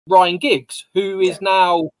Ryan Giggs, who is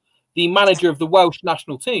now the manager of the Welsh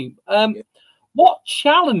national team. What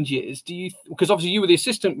challenges do you? Because obviously you were the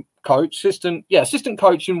assistant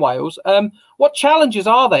coach in Wales. What challenges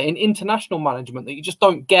are there in international management that you just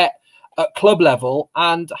don't get at club level?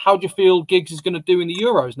 And how do you feel Giggs is going to do in the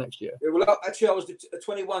Euros next year? Well, actually, I was the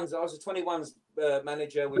 21s. I was the 21s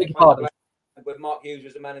manager with Mark Hughes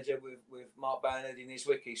was the manager with Mark Bernard in his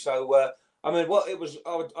wiki. So I mean, what it was,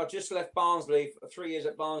 I just left Barnsley 3 years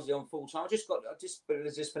at Barnsley on full time. I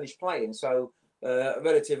just finished playing. So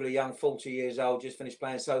relatively young, 40 years old, just finished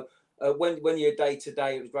playing. So when you're day to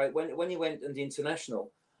day, it was great. When you went into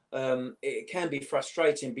international, it can be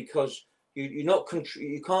frustrating because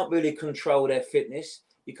you can't really control their fitness.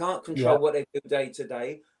 You can't control what they do day to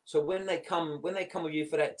day. So when they come with you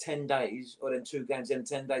for that 10 days or then 2 games in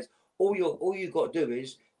 10 days, all you got to do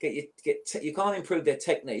is you can't improve their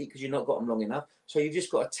technique because you've not got them long enough. So you've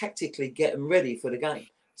just got to tactically get them ready for the game.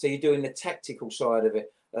 So you're doing the tactical side of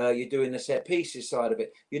it. You're doing the set pieces side of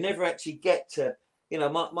it. You never actually get to,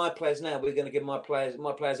 my players now, we're going to give my players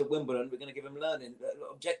at Wimbledon, we're going to give them learning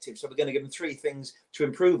objectives. So we're going to give them 3 things to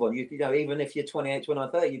improve on. You know, even if you're 28, 29,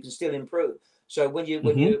 30, you can still improve. So when you're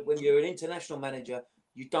an international manager,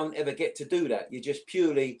 you don't ever get to do that. You're just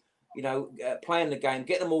purely, playing the game,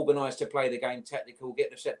 get them organised to play the game, tactical, get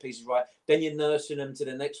the set pieces right. Then you're nursing them to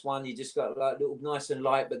the next one. You just got like little nice and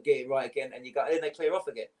light, but get it right again, and then they clear off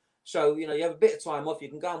again. So you have a bit of time off. You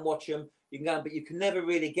can go and watch them. You can go, but you can never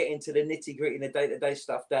really get into the nitty gritty and the day to day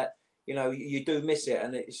stuff that you do miss it.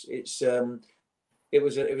 And it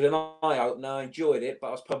was an eye opener. I enjoyed it, but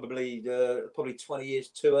I was probably 20 years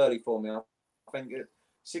too early for me. I think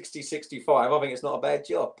 60, 65. I think it's not a bad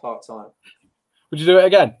job part time. Would you do it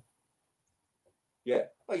again? Yeah.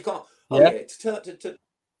 Oh, you can't. Oh, yeah. To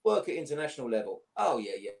work at international level. Oh,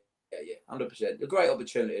 yeah. 100%. A great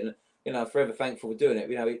opportunity, and forever thankful for doing it.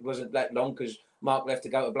 It wasn't that long because Mark left to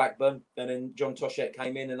go to Blackburn, and then John Toshek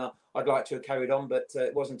came in, and I'd like to have carried on, but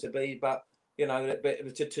it wasn't to be. But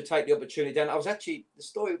to take the opportunity down, I was actually the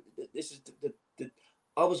story. This is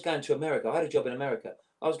I was going to America. I had a job in America.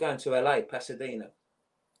 I was going to LA, Pasadena,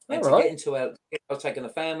 and get into LA, I was taking a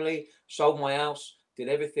family, sold my house, did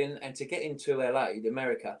everything, and to get into LA,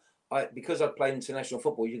 America, because I played international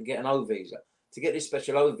football, you can get an O visa. To get this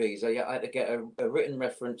special O visa, I had to get a written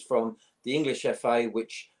reference from the English FA,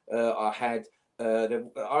 which I had. The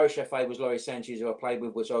Irish FA was Laurie Sanchez, who I played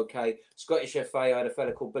with, was okay. Scottish FA, I had a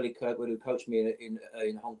fella called Billy Kirkwood who coached me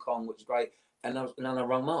in Hong Kong, which was great. And then I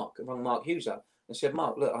rang Mark Hughes up and said,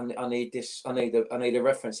 Mark, look, I need this. I need a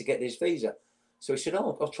reference to get this visa. So he said,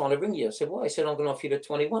 oh, I was trying to ring you. I said, why? He said, I'm going to offer you the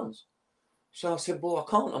 21s. So I said, well, I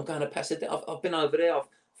can't. I'm going to Pasadena. I've been over there. I've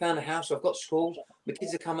found a house. I've got schools. My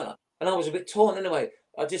kids are coming up. And I was a bit torn anyway.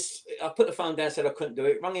 I put the phone down, said I couldn't do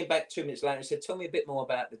it. Rang him back 2 minutes later and said, tell me a bit more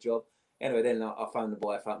about the job. Anyway, then I phoned the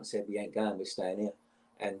wife up and said, we ain't going, we're staying here.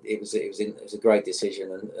 And it was a great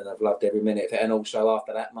decision, and I've loved every minute of it. And also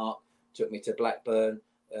after that, Mark took me to Blackburn,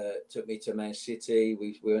 took me to Man City.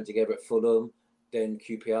 We went together at Fulham, then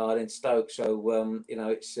QPR, then Stoke. So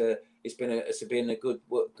it's been a good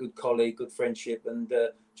colleague, good friendship, and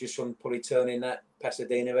just from probably turning that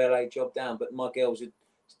Pasadena LA job down. But my girls are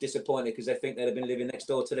disappointed because they think they'd have been living next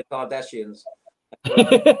door to the Kardashians.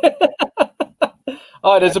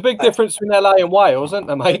 Oh, there's a big difference between LA and Wales, isn't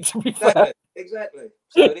there, mate? To be fair. Exactly.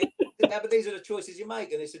 So but these are the choices you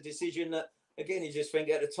make, and it's a decision that, again, you just think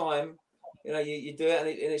at the time, you do it, and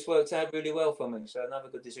it's worked out really well for me. So another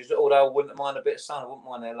good decision. Although I wouldn't mind a bit of sun, I wouldn't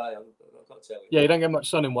mind LA. I've got to tell you. Yeah, you don't get much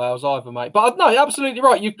sun in Wales either, mate. But no, you're absolutely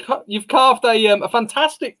right. You've carved a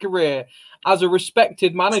fantastic career as a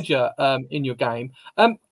respected manager in your game.